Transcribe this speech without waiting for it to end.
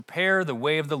prepare the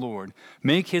way of the Lord,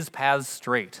 make his paths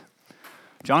straight.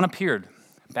 John appeared,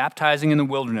 baptizing in the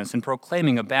wilderness and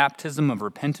proclaiming a baptism of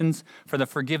repentance for the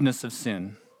forgiveness of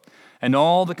sin. And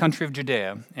all the country of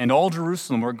Judea and all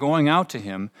Jerusalem were going out to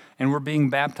him and were being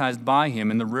baptized by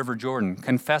him in the river Jordan,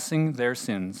 confessing their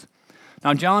sins.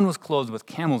 Now John was clothed with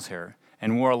camel's hair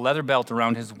and wore a leather belt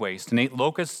around his waist and ate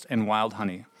locusts and wild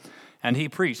honey. And he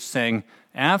preached, saying,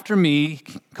 "After me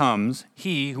comes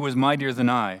he who is mightier than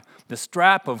I, the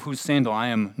strap of whose sandal I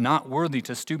am not worthy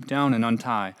to stoop down and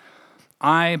untie.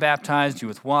 I baptized you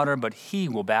with water, but he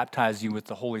will baptize you with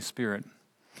the Holy Spirit."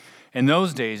 In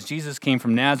those days, Jesus came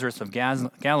from Nazareth of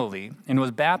Galilee and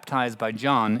was baptized by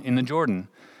John in the Jordan.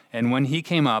 And when he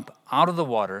came up out of the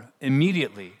water,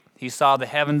 immediately he saw the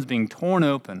heavens being torn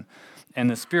open and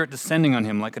the Spirit descending on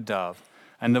him like a dove.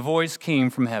 And the voice came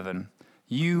from heaven,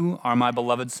 "You are my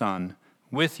beloved Son.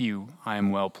 With you I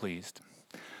am well pleased."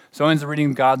 So ends the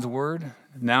reading of God's Word.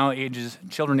 Now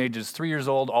children ages 3 years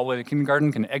old all the way to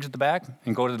kindergarten can exit the back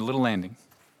and go to the little landing.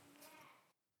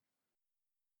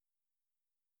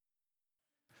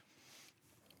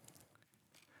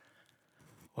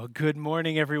 Well, good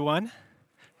morning, everyone.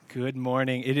 Good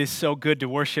morning. It is so good to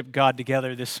worship God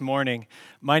together this morning.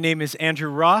 My name is Andrew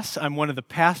Ross. I'm one of the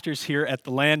pastors here at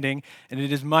The Landing, and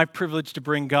it is my privilege to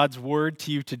bring God's Word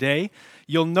to you today.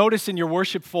 You'll notice in your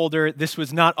worship folder, this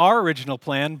was not our original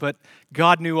plan, but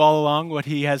God knew all along what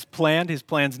He has planned. His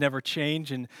plans never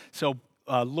change, and so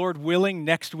Lord willing,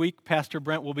 next week, Pastor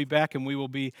Brent will be back, and we will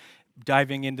be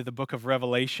diving into the book of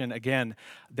Revelation again.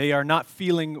 They are not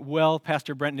feeling well,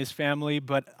 Pastor Brent and his family,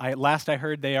 but last I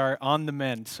heard they are on the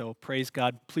mend, so praise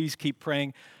God. Please keep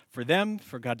praying for them,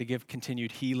 for God to give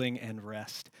continued healing and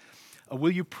rest. Will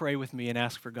you pray with me and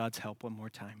ask for God's help one more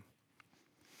time?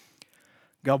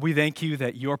 God, we thank you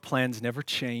that your plans never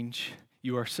change.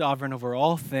 You are sovereign over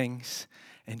all things,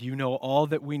 and you know all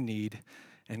that we need.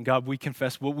 And God, we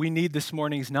confess what we need this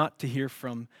morning is not to hear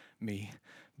from me,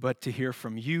 but to hear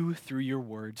from you through your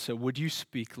word. So would you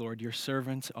speak, Lord? Your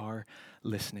servants are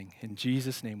listening. In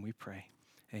Jesus' name we pray.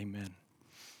 Amen.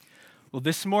 Well,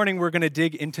 this morning we're going to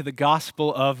dig into the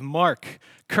Gospel of Mark.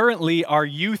 Currently, our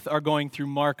youth are going through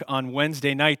Mark on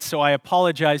Wednesday nights, so I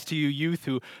apologize to you youth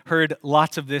who heard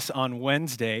lots of this on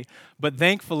Wednesday. But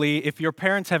thankfully, if your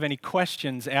parents have any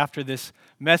questions after this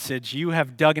message, you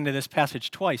have dug into this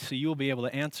passage twice, so you'll be able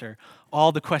to answer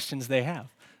all the questions they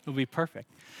have. It'll be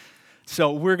perfect.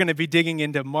 So we're going to be digging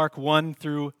into Mark 1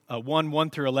 through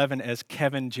 11, as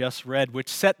Kevin just read, which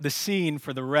set the scene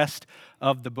for the rest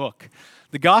of the book.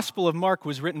 The Gospel of Mark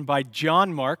was written by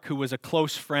John Mark, who was a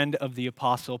close friend of the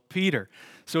Apostle Peter.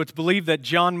 So it's believed that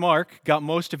John Mark got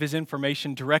most of his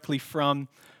information directly from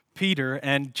Peter,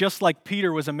 and just like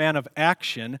Peter was a man of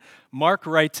action, Mark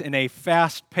writes in a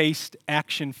fast-paced,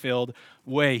 action-filled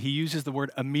way. He uses the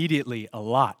word immediately a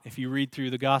lot. If you read through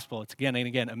the gospel, it's again and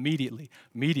again, immediately,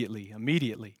 immediately,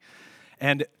 immediately.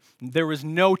 And there was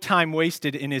no time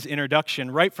wasted in his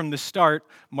introduction. Right from the start,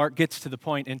 Mark gets to the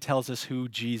point and tells us who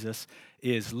Jesus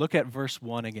is. Look at verse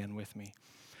 1 again with me.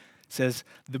 It says,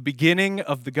 "The beginning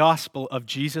of the gospel of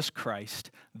Jesus Christ,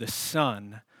 the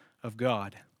Son of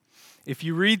God." If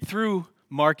you read through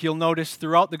Mark, you'll notice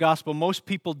throughout the gospel, most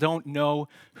people don't know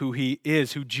who he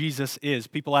is, who Jesus is.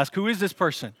 People ask, who is this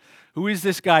person? Who is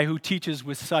this guy who teaches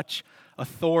with such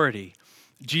authority?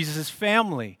 Jesus'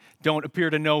 family don't appear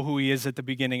to know who he is at the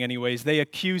beginning anyways. They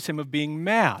accuse him of being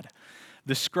mad.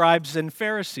 The scribes and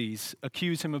Pharisees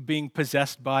accuse him of being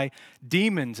possessed by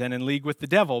demons and in league with the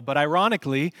devil. But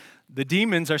ironically, the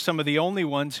demons are some of the only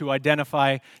ones who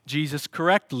identify Jesus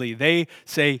correctly. They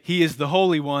say he is the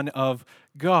Holy One of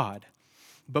God.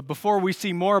 But before we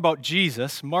see more about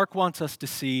Jesus, Mark wants us to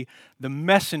see the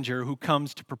messenger who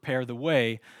comes to prepare the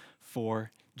way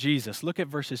for Jesus. Look at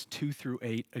verses 2 through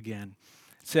 8 again.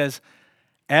 It says,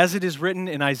 "As it is written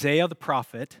in Isaiah the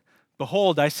prophet,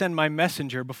 'Behold, I send my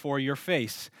messenger before your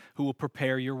face, who will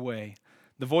prepare your way.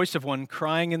 The voice of one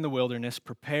crying in the wilderness,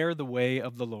 prepare the way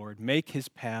of the Lord, make his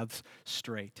paths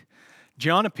straight.'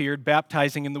 John appeared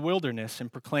baptizing in the wilderness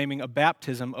and proclaiming a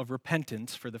baptism of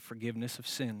repentance for the forgiveness of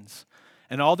sins.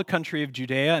 And all the country of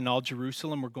Judea and all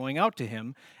Jerusalem were going out to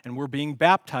him and were being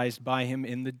baptized by him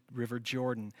in the river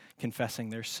Jordan, confessing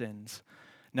their sins.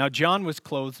 Now John was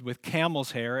clothed with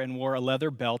camel's hair and wore a leather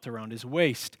belt around his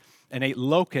waist, and ate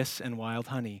locusts and wild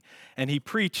honey. And he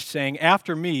preached, saying,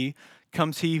 'After me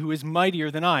comes he who is mightier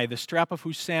than I, the strap of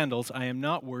whose sandals I am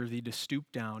not worthy to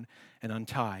stoop down and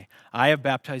untie. I have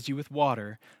baptized you with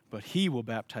water, but he will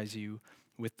baptize you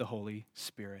with the Holy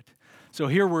Spirit. So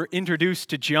here we're introduced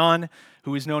to John,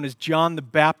 who is known as John the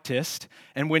Baptist.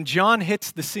 And when John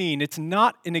hits the scene, it's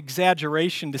not an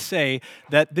exaggeration to say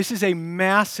that this is a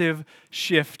massive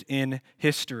shift in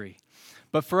history.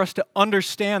 But for us to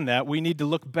understand that, we need to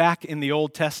look back in the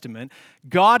Old Testament.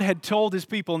 God had told his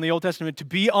people in the Old Testament to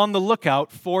be on the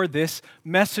lookout for this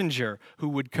messenger who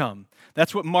would come.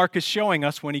 That's what Mark is showing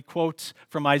us when he quotes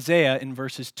from Isaiah in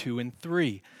verses 2 and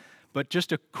 3. But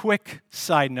just a quick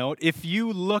side note, if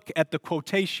you look at the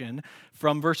quotation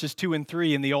from verses 2 and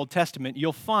 3 in the Old Testament,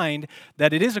 you'll find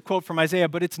that it is a quote from Isaiah,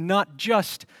 but it's not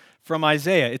just from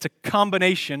Isaiah. It's a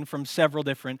combination from several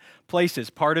different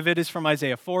places. Part of it is from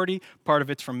Isaiah 40, part of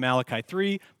it's from Malachi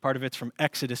 3, part of it's from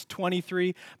Exodus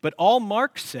 23. But all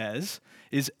Mark says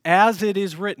is as it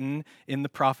is written in the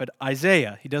prophet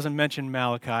Isaiah. He doesn't mention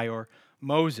Malachi or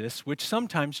Moses, which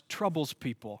sometimes troubles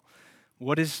people.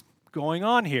 What is going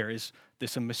on here? Is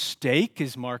this a mistake?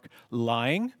 Is Mark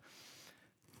lying?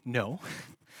 No.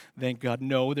 Thank God,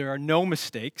 no, there are no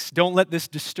mistakes. Don't let this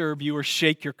disturb you or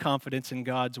shake your confidence in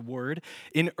God's word.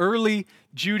 In early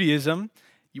Judaism,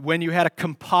 when you had a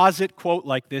composite quote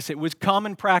like this, it was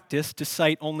common practice to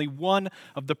cite only one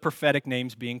of the prophetic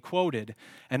names being quoted.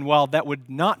 And while that would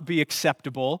not be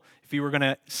acceptable if you were going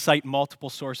to cite multiple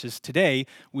sources today,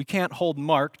 we can't hold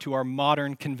Mark to our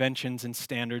modern conventions and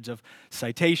standards of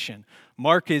citation.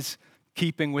 Mark is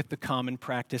keeping with the common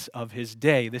practice of his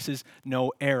day. This is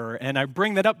no error. And I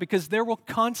bring that up because there will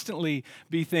constantly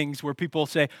be things where people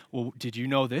say, well, did you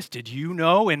know this? Did you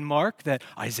know in Mark that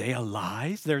Isaiah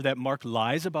lies? That Mark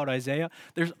lies about Isaiah?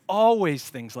 There's always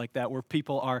things like that where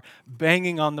people are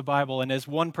banging on the Bible. And as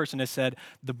one person has said,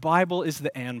 the Bible is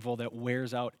the anvil that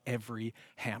wears out every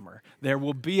hammer. There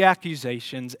will be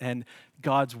accusations and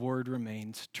God's word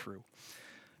remains true.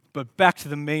 But back to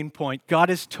the main point, God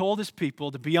has told his people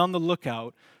to be on the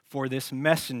lookout for this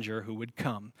messenger who would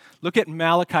come. Look at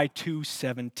Malachi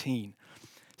 2:17.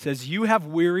 It says, "You have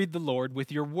wearied the Lord with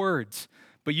your words,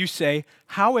 but you say,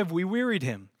 how have we wearied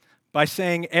him? By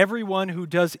saying everyone who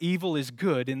does evil is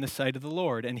good in the sight of the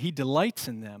Lord, and he delights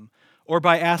in them. Or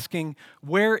by asking,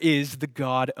 where is the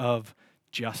God of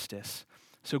justice?"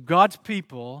 So God's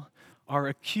people are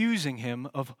accusing him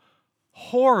of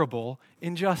horrible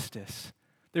injustice.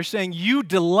 They're saying, you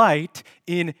delight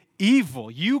in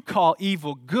evil. You call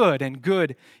evil good and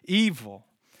good evil.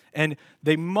 And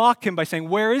they mock him by saying,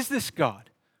 where is this God?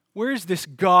 Where is this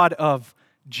God of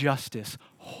justice?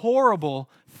 Horrible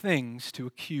things to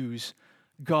accuse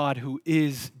God who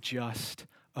is just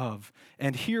of.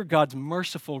 And hear God's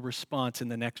merciful response in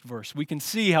the next verse. We can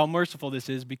see how merciful this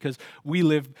is because we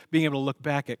live being able to look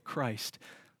back at Christ.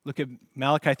 Look at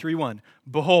Malachi 3:1.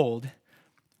 "Behold,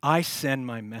 I send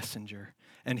my messenger,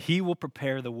 and he will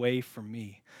prepare the way for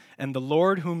me. And the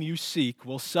Lord whom you seek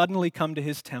will suddenly come to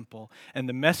his temple, and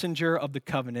the messenger of the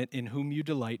covenant in whom you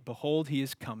delight, behold, he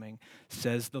is coming,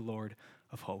 says the Lord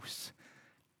of hosts."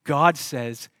 God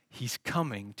says he's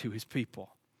coming to his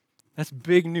people. That's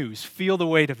big news. Feel the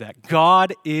weight of that.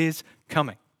 God is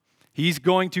coming. He's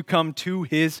going to come to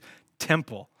his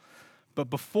temple. But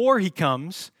before he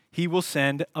comes, he will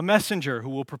send a messenger who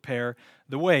will prepare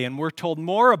the way. And we're told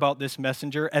more about this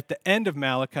messenger at the end of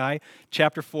Malachi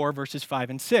chapter 4, verses 5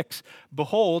 and 6.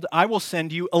 "Behold, I will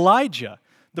send you Elijah,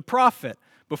 the prophet,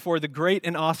 before the great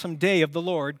and awesome day of the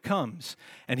Lord comes.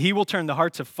 And he will turn the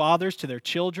hearts of fathers to their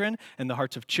children, and the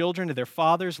hearts of children to their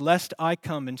fathers, lest I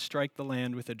come and strike the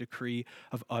land with a decree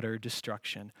of utter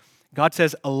destruction." God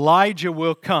says Elijah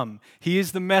will come. He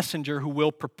is the messenger who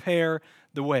will prepare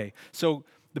the way. So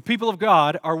the people of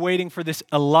God are waiting for this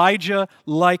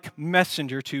Elijah-like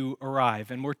messenger to arrive.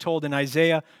 And we're told in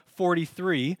Isaiah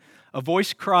 43, "A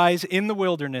voice cries in the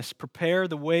wilderness, prepare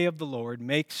the way of the Lord,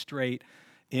 make straight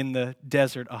in the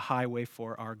desert a highway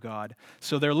for our God."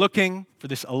 So they're looking for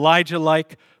this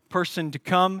Elijah-like person to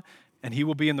come, and he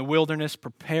will be in the wilderness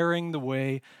preparing the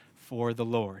way for the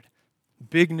Lord.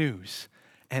 Big news.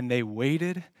 And they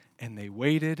waited, and they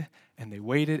waited, and they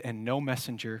waited, and no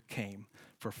messenger came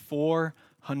for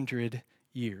 400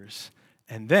 years.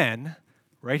 And then,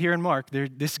 right here in Mark,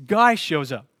 this guy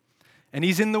shows up. And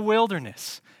he's in the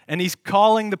wilderness. And he's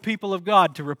calling the people of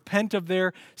God to repent of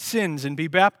their sins and be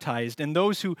baptized. And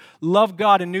those who love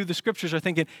God and knew the scriptures are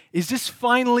thinking, is this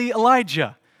finally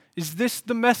Elijah? Is this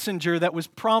the messenger that was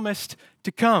promised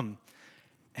to come?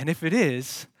 And if it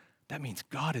is, that means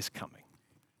God is coming.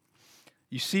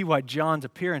 You see why John's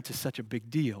appearance is such a big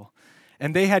deal.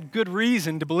 And they had good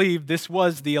reason to believe this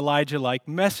was the Elijah-like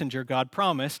messenger God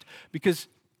promised, because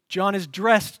John is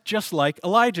dressed just like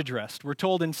Elijah dressed. We're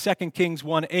told in 2 Kings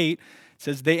 1:8, it It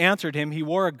says, they answered him, he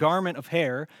wore a garment of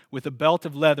hair with a belt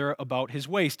of leather about his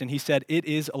waist. And he said, it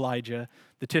is Elijah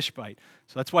the Tishbite.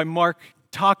 So that's why Mark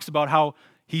talks about how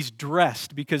he's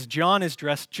dressed, because John is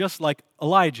dressed just like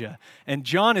Elijah. And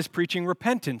John is preaching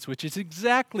repentance, which is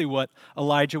exactly what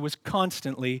Elijah was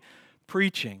constantly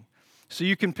preaching. So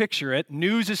you can picture it.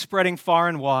 News is spreading far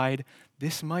and wide.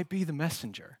 This might be the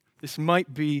messenger. This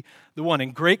might be the one.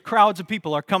 And great crowds of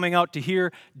people are coming out to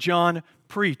hear John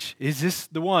preach. Is this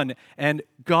the one? And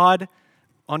God,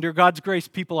 under God's grace,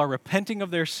 people are repenting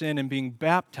of their sin and being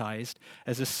baptized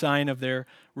as a sign of their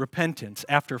repentance.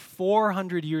 After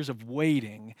 400 years of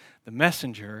waiting, the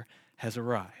messenger has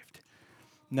arrived.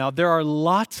 Now, there are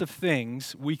lots of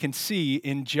things we can see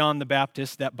in John the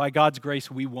Baptist that by God's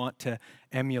grace we want to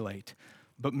emulate.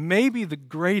 But maybe the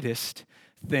greatest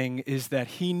thing is that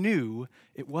he knew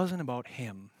it wasn't about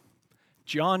him.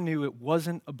 John knew it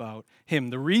wasn't about him.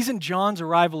 The reason John's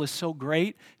arrival is so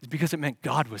great is because it meant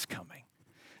God was coming.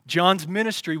 John's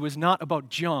ministry was not about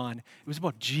John, it was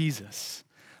about Jesus.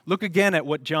 Look again at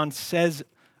what John says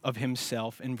of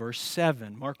himself in verse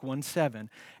 7, Mark 1:7.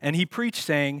 And he preached,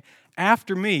 saying,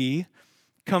 after me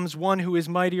comes one who is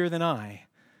mightier than I,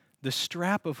 the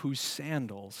strap of whose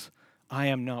sandals I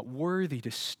am not worthy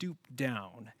to stoop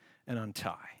down and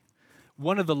untie.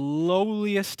 One of the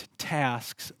lowliest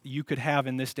tasks you could have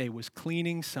in this day was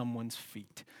cleaning someone's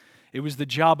feet. It was the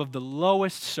job of the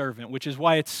lowest servant, which is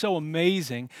why it's so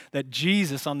amazing that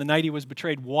Jesus, on the night he was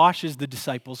betrayed, washes the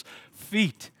disciples'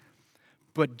 feet.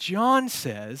 But John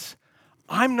says,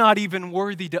 I'm not even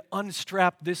worthy to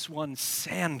unstrap this one's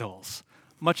sandals,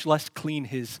 much less clean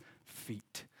his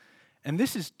feet. And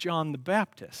this is John the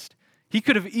Baptist. He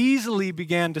could have easily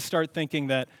began to start thinking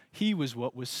that he was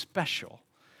what was special.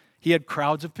 He had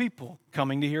crowds of people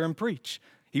coming to hear him preach.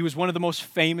 He was one of the most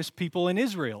famous people in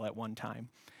Israel at one time.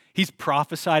 He's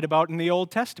prophesied about in the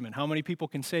Old Testament. How many people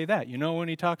can say that? You know when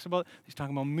he talks about, he's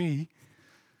talking about me.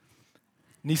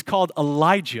 And he's called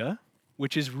Elijah,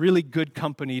 which is really good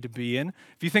company to be in.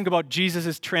 If you think about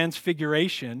Jesus'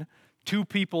 transfiguration, two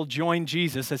people join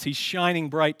Jesus as he's shining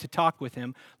bright to talk with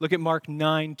him. Look at Mark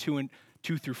 9:2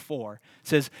 through 4. It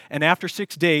says, and after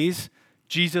 6 days,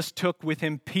 Jesus took with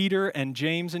him Peter and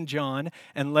James and John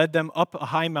and led them up a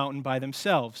high mountain by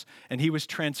themselves. And he was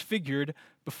transfigured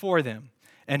before them.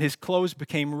 And his clothes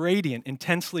became radiant,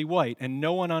 intensely white, and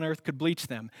no one on earth could bleach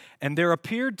them. And there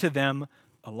appeared to them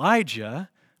Elijah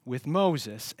with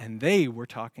Moses, and they were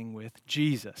talking with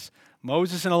Jesus.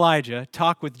 Moses and Elijah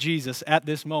talk with Jesus at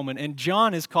this moment, and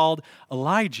John is called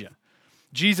Elijah.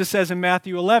 Jesus says in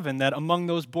Matthew 11 that among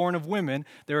those born of women,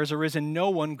 there has arisen no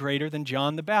one greater than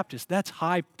John the Baptist. That's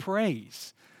high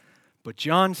praise. But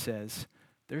John says,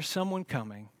 there's someone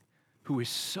coming who is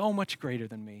so much greater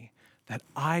than me that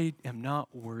I am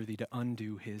not worthy to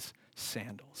undo his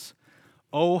sandals.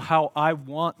 Oh, how I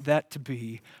want that to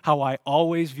be how I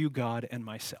always view God and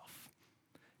myself.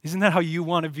 Isn't that how you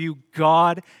want to view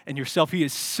God and yourself? He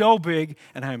is so big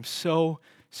and I am so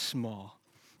small.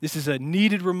 This is a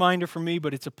needed reminder for me,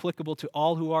 but it's applicable to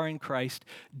all who are in Christ.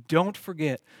 Don't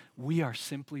forget, we are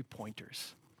simply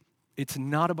pointers. It's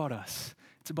not about us.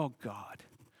 It's about God.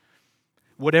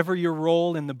 Whatever your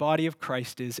role in the body of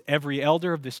Christ is, every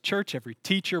elder of this church, every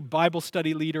teacher, Bible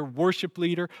study leader, worship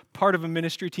leader, part of a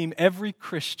ministry team, every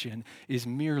Christian is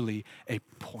merely a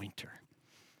pointer.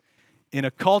 In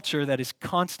a culture that is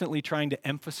constantly trying to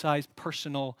emphasize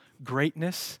personal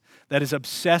greatness, that is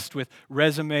obsessed with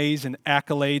resumes and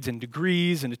accolades and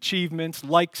degrees and achievements,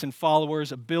 likes and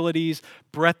followers, abilities,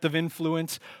 breadth of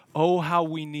influence, oh, how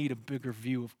we need a bigger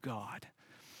view of God.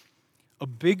 A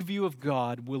big view of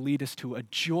God will lead us to a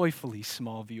joyfully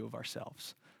small view of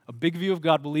ourselves. A big view of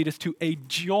God will lead us to a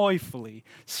joyfully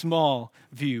small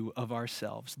view of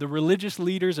ourselves. The religious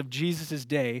leaders of Jesus'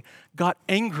 day got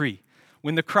angry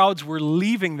when the crowds were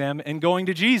leaving them and going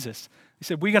to Jesus. They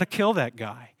said, we got to kill that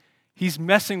guy. He's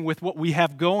messing with what we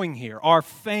have going here, our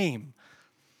fame.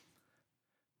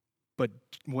 But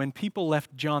when people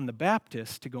left John the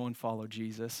Baptist to go and follow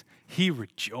Jesus, he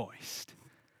rejoiced.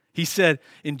 He said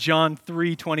in John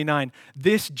 3:29,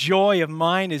 this joy of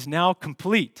mine is now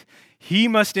complete. He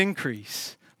must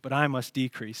increase, but I must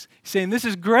decrease. He's saying, this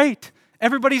is great.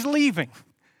 Everybody's leaving.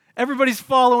 Everybody's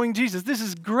following Jesus. This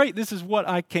is great. This is what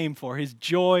I came for. His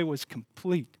joy was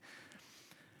complete.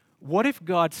 What if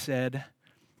God said,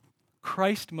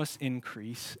 Christ must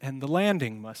increase and the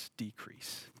landing must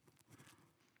decrease?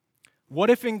 What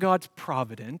if in God's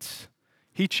providence,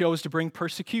 he chose to bring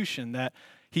persecution that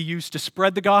he used to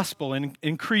spread the gospel and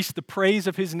increase the praise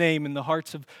of his name in the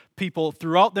hearts of people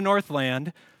throughout the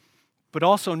Northland, but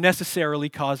also necessarily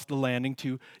caused the landing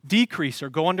to decrease or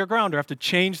go underground or have to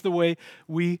change the way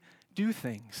we do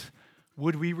things,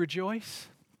 would we rejoice?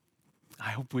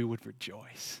 I hope we would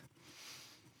rejoice.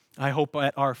 I hope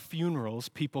at our funerals,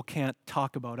 people can't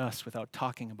talk about us without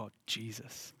talking about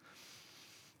Jesus.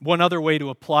 One other way to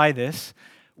apply this,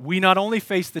 we not only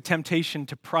face the temptation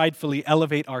to pridefully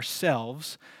elevate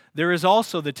ourselves, there is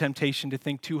also the temptation to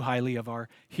think too highly of our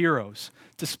heroes.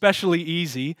 It's especially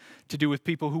easy to do with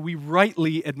people who we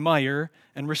rightly admire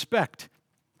and respect.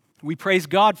 We praise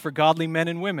God for godly men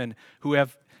and women who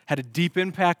have had a deep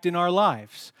impact in our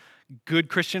lives. Good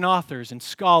Christian authors and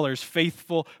scholars,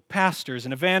 faithful pastors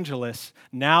and evangelists,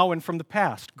 now and from the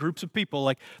past, groups of people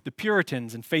like the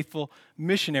Puritans and faithful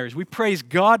missionaries. We praise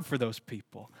God for those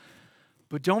people.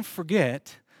 But don't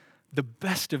forget, the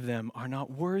best of them are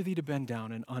not worthy to bend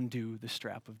down and undo the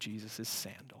strap of Jesus'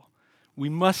 sandal. We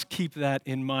must keep that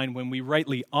in mind when we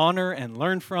rightly honor and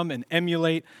learn from and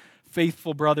emulate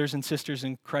faithful brothers and sisters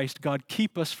in Christ. God,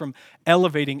 keep us from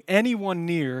elevating anyone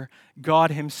near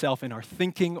God himself in our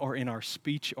thinking or in our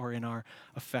speech or in our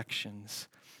affections.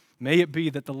 May it be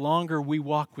that the longer we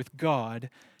walk with God,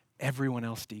 everyone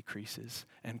else decreases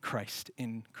and Christ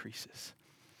increases.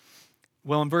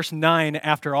 Well, in verse 9,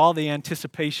 after all the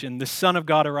anticipation, the Son of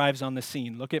God arrives on the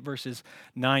scene. Look at verses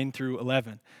 9 through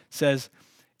 11. It says,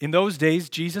 "In those days,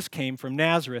 Jesus came from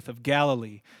Nazareth of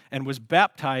Galilee and was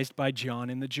baptized by John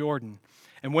in the Jordan.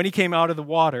 And when he came out of the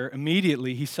water,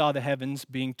 immediately he saw the heavens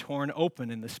being torn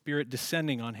open and the Spirit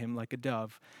descending on him like a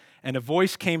dove. And a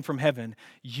voice came from heaven,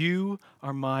 'You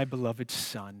are my beloved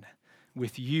Son.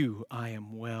 With you I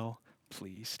am well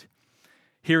pleased.'"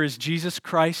 Here is Jesus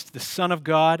Christ, the Son of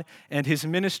God, and his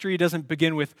ministry doesn't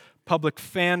begin with public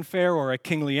fanfare or a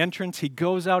kingly entrance. He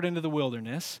goes out into the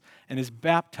wilderness and is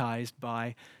baptized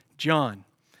by John.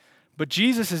 But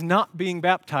Jesus is not being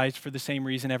baptized for the same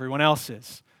reason everyone else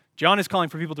is. John is calling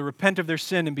for people to repent of their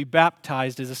sin and be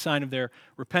baptized as a sign of their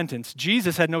repentance.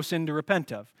 Jesus had no sin to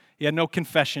repent of. He had no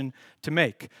confession to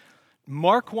make.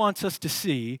 Mark wants us to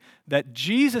see that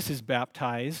Jesus is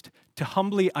baptized to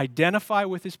humbly identify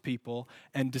with his people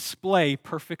and display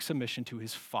perfect submission to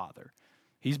his Father.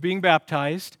 He's being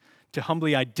baptized to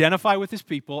humbly identify with his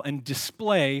people and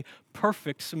display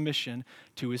perfect submission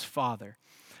to his Father.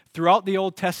 Throughout the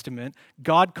Old Testament,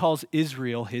 God calls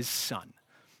Israel his son.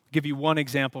 I'll give you one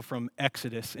example from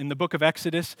Exodus. In the book of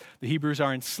Exodus, the Hebrews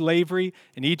are in slavery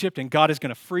in Egypt, and God is going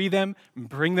to free them and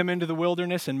bring them into the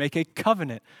wilderness and make a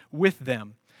covenant with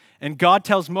them. And God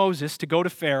tells Moses to go to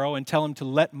Pharaoh and tell him to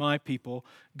let my people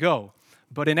go.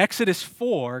 But in Exodus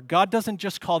 4, God doesn't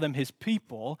just call them his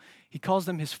people, he calls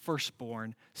them his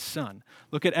firstborn son.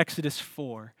 Look at Exodus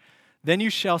 4. "Then you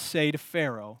shall say to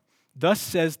Pharaoh, 'Thus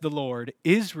says the Lord,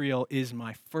 Israel is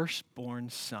my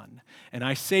firstborn son. And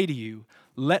I say to you,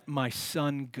 let my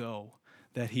son go,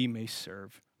 that he may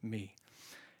serve me.'"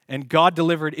 And God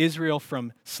delivered Israel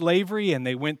from slavery, and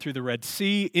they went through the Red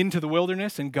Sea into the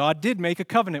wilderness, and God did make a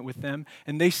covenant with them,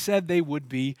 and they said they would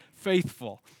be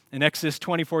faithful. In Exodus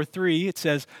 24:3, it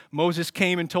says, "Moses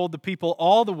came and told the people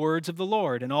all the words of the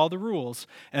Lord and all the rules,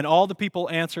 and all the people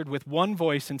answered with one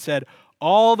voice and said,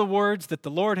 'All the words that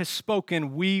the Lord has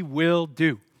spoken, we will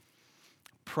do.'"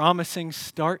 Promising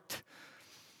start.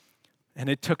 And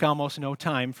it took almost no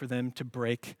time for them to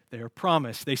break their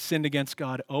promise. They sinned against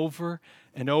God over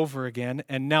and over again.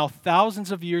 And now,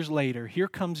 thousands of years later, here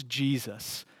comes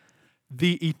Jesus,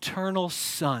 the eternal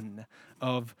Son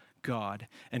of God.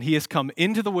 And he has come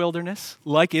into the wilderness,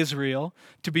 like Israel,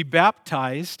 to be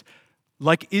baptized,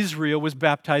 like Israel was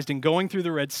baptized in going through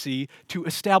the Red Sea, to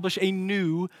establish a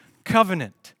new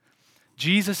covenant.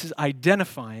 Jesus is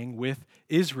identifying with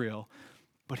Israel,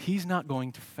 but he's not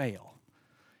going to fail.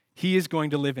 He is going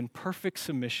to live in perfect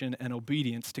submission and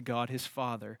obedience to God his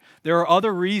Father. There are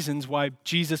other reasons why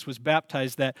Jesus was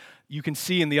baptized that you can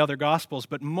see in the other Gospels,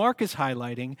 but Mark is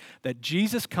highlighting that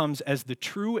Jesus comes as the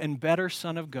true and better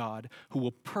Son of God who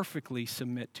will perfectly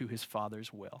submit to his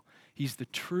Father's will. He's the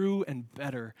true and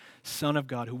better Son of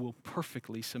God who will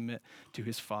perfectly submit to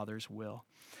his Father's will.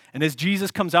 And as Jesus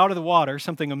comes out of the water,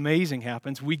 something amazing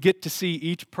happens. We get to see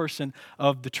each person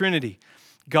of the Trinity.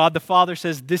 God the Father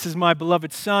says, "This is my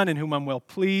beloved Son in whom I'm well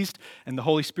pleased," and the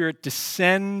Holy Spirit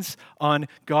descends on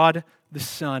God the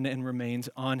Son and remains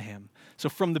on him. So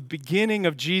from the beginning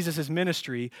of Jesus'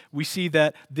 ministry, we see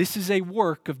that this is a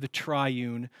work of the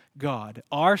triune God.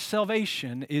 Our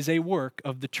salvation is a work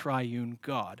of the triune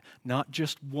God, not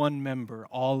just one member,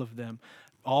 all of them.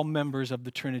 All members of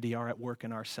the Trinity are at work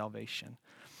in our salvation.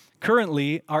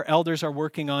 Currently, our elders are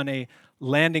working on a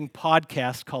landing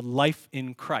podcast called Life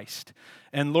in Christ.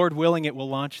 And Lord willing, it will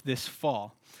launch this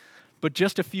fall. But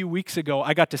just a few weeks ago,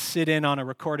 I got to sit in on a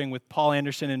recording with Paul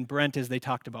Anderson and Brent as they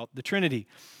talked about the Trinity.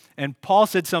 And Paul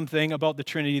said something about the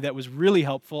Trinity that was really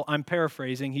helpful. I'm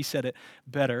paraphrasing. He said it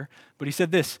better. But he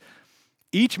said this: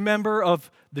 each member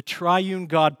of the triune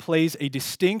God plays a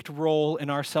distinct role in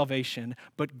our salvation,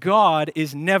 but God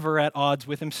is never at odds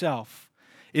with himself.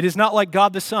 It is not like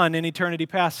God the Son in eternity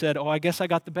past said, I guess I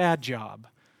got the bad job.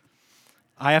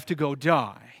 I have to go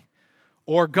die.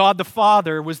 Or God the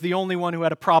Father was the only one who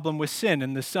had a problem with sin,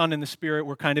 and the Son and the Spirit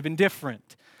were kind of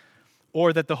indifferent.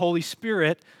 Or that the Holy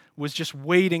Spirit was just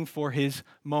waiting for his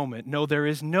moment. No, there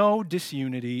is no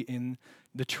disunity in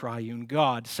the triune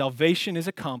God. Salvation is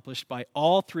accomplished by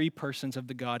all three persons of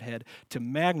the Godhead to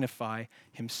magnify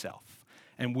himself.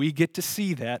 And we get to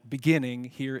see that beginning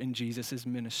here in Jesus'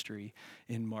 ministry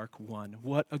in Mark 1.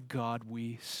 What a God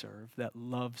we serve that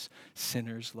loves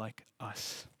sinners like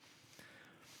us.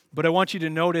 But I want you to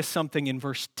notice something in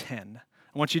verse 10.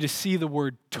 I want you to see the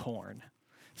word torn.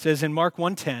 It says in Mark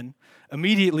 1:10,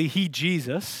 immediately he,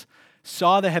 Jesus,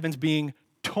 saw the heavens being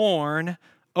torn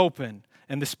open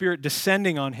and the Spirit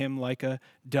descending on him like a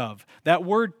dove. That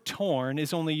word torn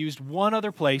is only used one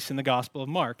other place in the Gospel of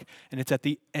Mark, and it's at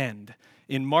the end.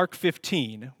 In Mark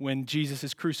 15, when Jesus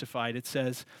is crucified, it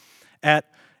says,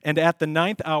 And at the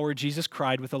 9th hour, Jesus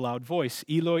cried with a loud voice,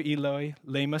 Eloi, Eloi,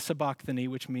 lema sabachthani,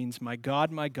 which means, my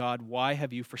God, why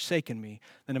have you forsaken me?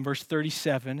 Then in verse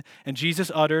 37, and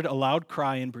Jesus uttered a loud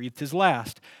cry and breathed his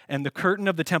last. And the curtain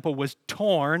of the temple was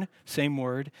torn, same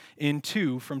word, in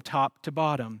two from top to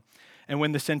bottom. And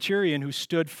when the centurion who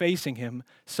stood facing him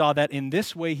saw that in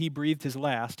this way he breathed his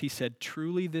last, he said,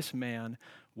 truly this man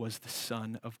was the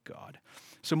Son of God.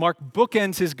 So Mark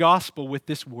bookends his gospel with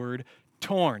this word,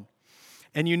 torn.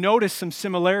 And you notice some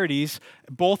similarities,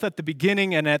 both at the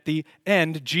beginning and at the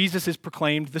end. Jesus is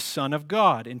proclaimed the Son of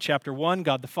God. In chapter 1,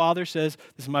 God the Father says,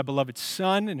 this is my beloved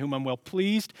Son, in whom I'm well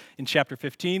pleased. In chapter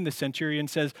 15, the centurion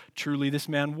says, truly this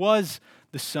man was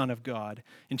the Son of God.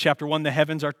 In chapter 1, the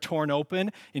heavens are torn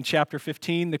open. In chapter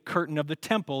 15, the curtain of the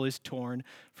temple is torn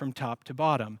from top to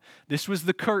bottom. This was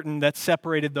the curtain that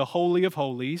separated the Holy of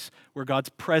Holies, where God's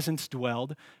presence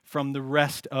dwelled, from the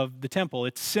rest of the temple.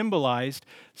 It symbolized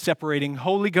separating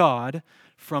holy God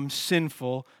from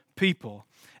sinful people.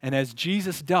 And as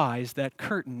Jesus dies, that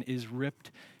curtain is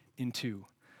ripped in two.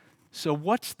 So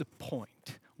what's the point?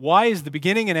 Why is the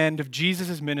beginning and end of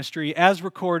Jesus' ministry, as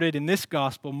recorded in this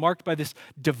gospel, marked by this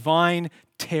divine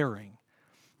tearing?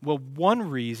 Well, one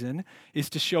reason is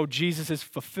to show Jesus'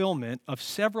 fulfillment of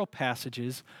several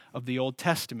passages of the Old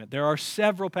Testament. There are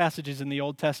several passages in the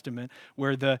Old Testament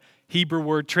where the Hebrew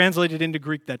word translated into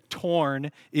Greek, that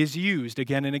torn, is used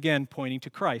again and again, pointing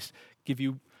to Christ. Give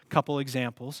you couple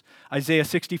examples. Isaiah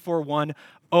 64:1,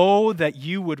 oh, that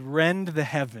you would rend the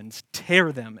heavens,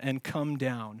 tear them, and come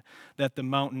down, that the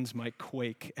mountains might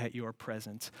quake at your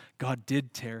presence. God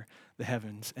did tear the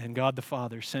heavens, and God the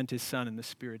Father sent his Son, and the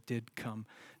Spirit did come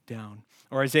down.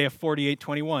 Or Isaiah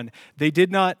 48:21, they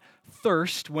did not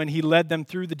thirst when he led them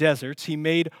through the deserts. He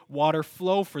made water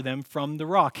flow for them from the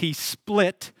rock. He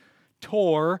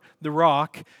tore the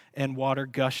rock, and water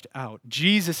gushed out.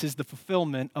 Jesus is the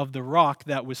fulfillment of the rock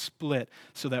that was split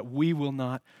so that we will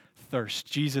not thirst.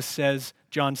 Jesus says,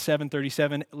 John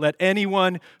 7:37, let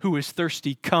anyone who is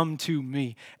thirsty come to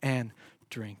me and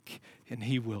drink, and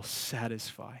he will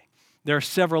satisfy. There are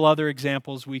several other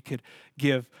examples we could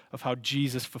give of how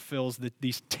Jesus fulfills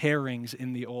these tearings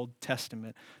in the Old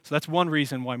Testament. So that's one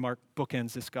reason why Mark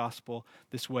bookends this gospel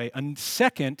this way. And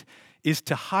second is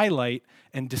to highlight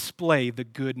and display the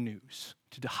good news.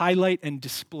 To highlight and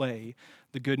display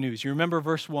the good news. You remember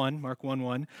verse 1, Mark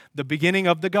 1:1, the beginning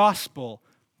of the gospel,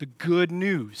 the good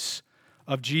news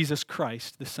of Jesus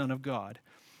Christ, the Son of God.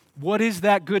 What is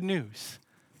that good news?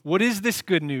 What is this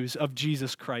good news of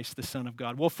Jesus Christ, the Son of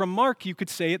God? Well, from Mark, you could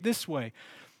say it this way.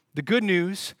 The good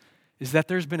news is that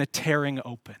there's been a tearing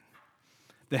open.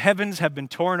 The heavens have been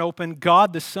torn open.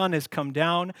 God the Son has come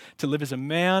down to live as a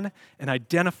man and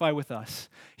identify with us.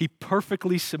 He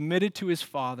perfectly submitted to his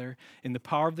Father in the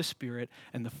power of the Spirit,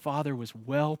 and the Father was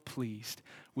well pleased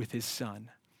with his Son.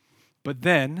 But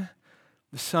then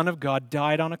the Son of God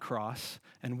died on a cross,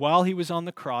 and while he was on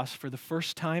the cross for the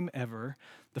first time ever,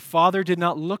 the Father did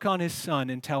not look on his Son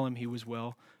and tell him he was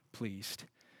well pleased.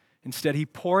 Instead, he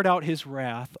poured out his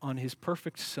wrath on his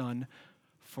perfect Son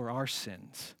for our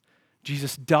sins.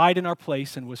 Jesus died in our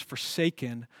place and was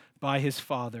forsaken by his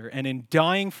Father. And in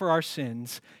dying for our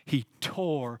sins, he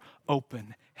tore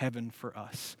open heaven for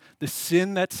us. The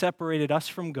sin that separated us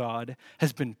from God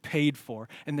has been paid for,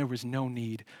 and there was no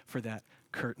need for that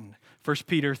curtain. 1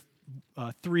 Peter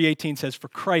 3:18 says, for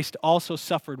Christ also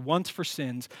suffered once for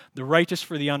sins, the righteous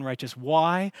for the unrighteous.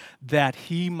 Why? That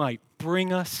he might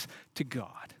bring us to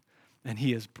God. And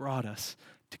he has brought us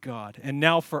to God. And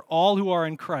now for all who are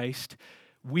in Christ,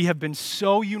 we have been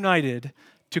so united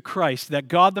to Christ that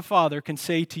God the Father can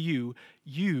say to you,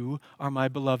 you are my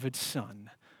beloved Son.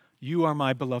 You are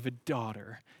my beloved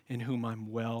daughter in whom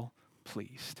I'm well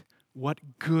pleased.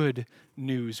 What good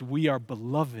news. We are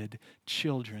beloved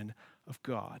children of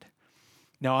God.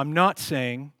 Now, I'm not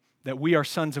saying that we are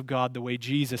sons of God the way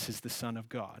Jesus is the Son of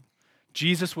God.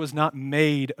 Jesus was not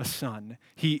made a son.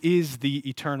 He is the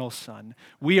eternal Son.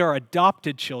 We are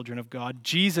adopted children of God.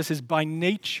 Jesus is by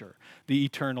nature the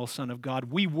eternal Son of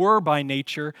God. We were by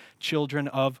nature children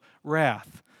of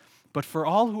wrath. But for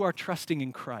all who are trusting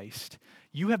in Christ,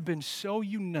 you have been so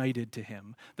united to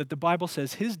him that the Bible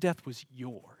says his death was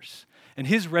yours, and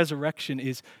his resurrection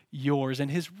is yours, and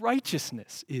his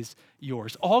righteousness is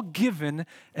yours, all given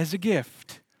as a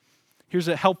gift. Here's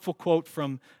a helpful quote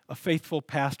from a faithful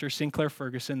pastor, Sinclair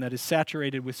Ferguson, that is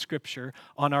saturated with Scripture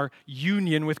on our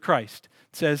union with Christ.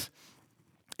 It says,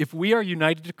 if we are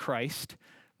united to Christ,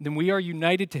 then we are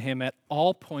united to him at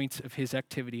all points of his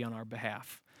activity on our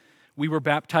behalf. We were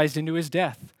baptized into his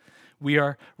death. We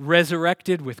are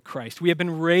resurrected with Christ. We have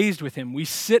been raised with him. We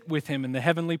sit with him in the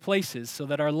heavenly places so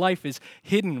that our life is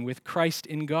hidden with Christ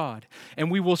in God.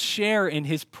 And we will share in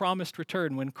his promised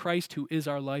return when Christ, who is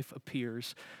our life,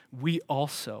 appears. We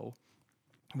also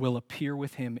will appear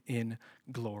with him in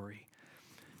glory.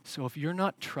 So if you're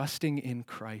not trusting in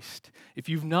Christ, if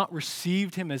you've not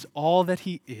received him as all that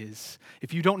he is,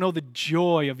 if you don't know the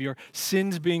joy of your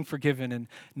sins being forgiven and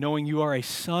knowing you are a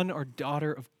son or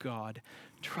daughter of God,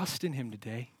 trust in him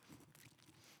today.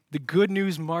 The good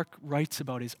news Mark writes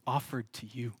about is offered to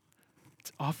you.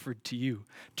 It's offered to you.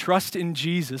 Trust in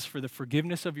Jesus for the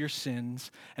forgiveness of your sins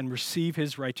and receive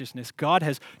his righteousness. God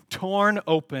has torn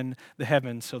open the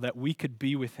heavens so that we could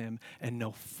be with him and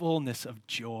know fullness of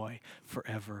joy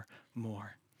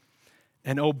forevermore.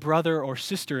 And oh, brother or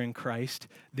sister in Christ,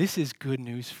 this is good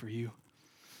news for you.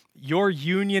 Your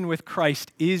union with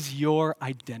Christ is your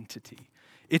identity.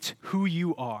 It's who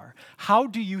you are. How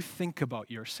do you think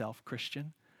about yourself,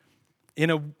 Christian?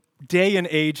 In a day and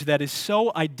age that is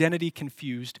so identity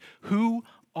confused, who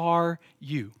are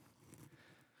you?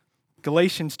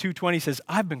 Galatians 2:20 says,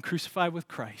 I've been crucified with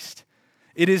Christ.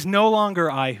 It is no longer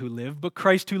I who live, but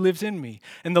Christ who lives in me.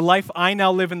 And the life I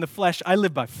now live in the flesh, I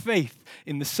live by faith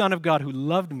in the Son of God who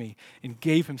loved me and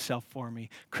gave himself for me.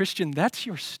 Christian, that's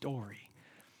your story.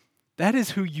 That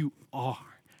is who you are,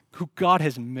 who God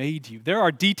has made you. There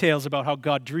are details about how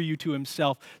God drew you to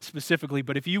himself specifically,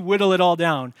 but if you whittle it all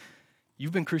down,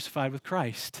 you've been crucified with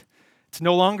Christ. It's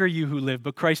no longer you who live,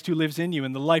 but Christ who lives in you.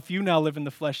 And the life you now live in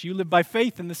the flesh, you live by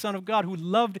faith in the Son of God who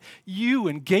loved you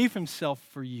and gave himself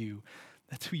for you.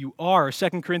 That's who you are.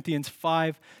 2 Corinthians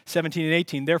 5:17 and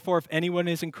 18. Therefore, if anyone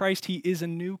is in Christ, he is a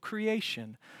new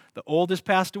creation. The old has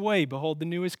passed away. Behold, the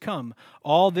new has come.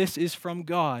 All this is from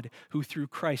God, who through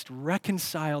Christ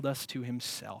reconciled us to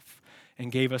himself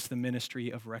and gave us the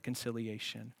ministry of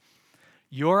reconciliation.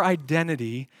 Your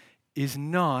identity is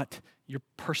not your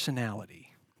personality.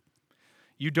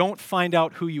 You don't find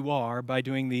out who you are by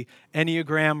doing the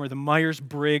Enneagram or the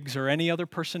Myers-Briggs or any other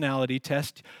personality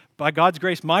test. By God's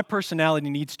grace, my personality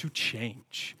needs to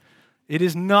change. It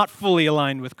is not fully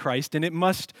aligned with Christ, and it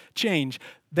must change.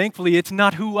 Thankfully, it's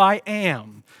not who I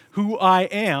am. Who I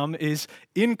am is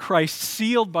in Christ,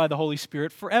 sealed by the Holy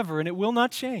Spirit forever, and it will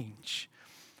not change.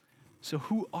 So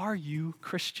who are you,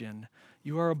 Christian?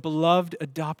 You are a beloved,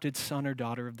 adopted son or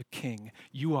daughter of the King.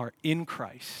 You are in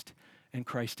Christ, and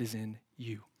Christ is in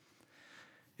you.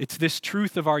 It's this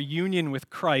truth of our union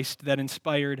with Christ that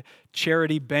inspired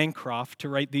Charity Bancroft to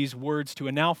write these words to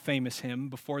a now famous hymn,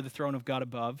 Before the Throne of God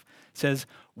Above. It says,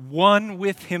 one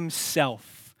with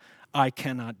himself I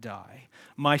cannot die.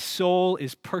 My soul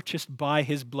is purchased by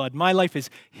his blood. My life is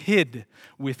hid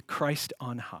with Christ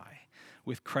on high,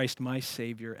 with Christ my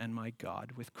Savior and my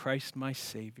God, with Christ my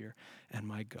Savior and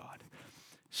my God.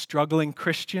 Struggling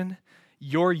Christian,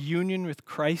 your union with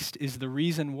Christ is the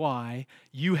reason why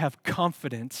you have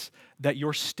confidence that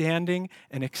your standing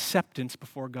and acceptance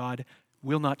before God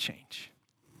will not change.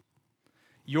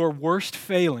 Your worst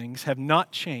failings have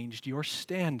not changed your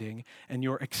standing and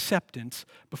your acceptance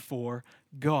before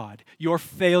God. Your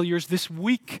failures this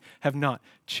week have not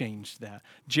changed that.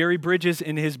 Jerry Bridges,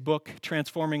 in his book,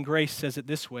 Transforming Grace, says it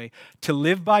this way: to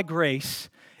live by grace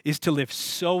is to live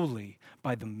solely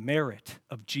by the merit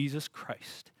of Jesus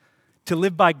Christ. To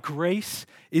live by grace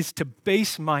is to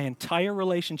base my entire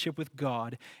relationship with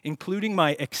God, including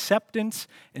my acceptance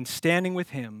and standing with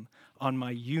him, on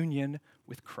my union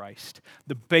with Christ.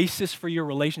 The basis for your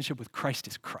relationship with Christ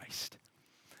is Christ,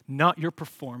 not your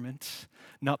performance,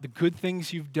 not the good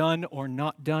things you've done or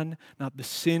not done, not the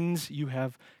sins you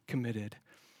have committed.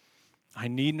 I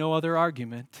need no other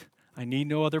argument. I need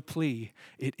no other plea.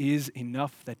 It is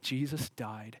enough that Jesus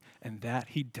died and that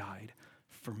he died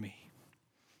for me.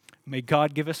 May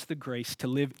God give us the grace to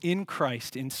live in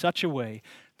Christ in such a way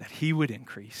that he would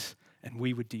increase and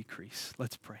we would decrease.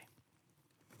 Let's pray.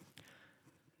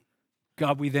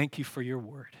 God, we thank you for your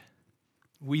word.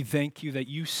 We thank you that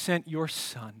you sent your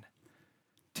Son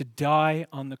to die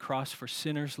on the cross for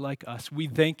sinners like us. We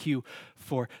thank you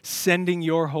for sending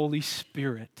your Holy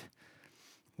Spirit.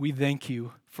 We thank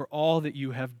you for all that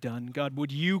you have done. God,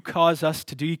 would you cause us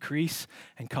to decrease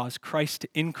and cause Christ to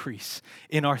increase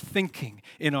in our thinking,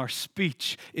 in our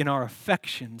speech, in our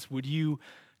affections? Would you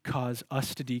cause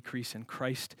us to decrease and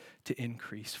Christ to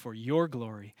increase for your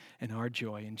glory and our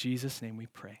joy? In Jesus' name we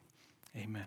pray. Amen.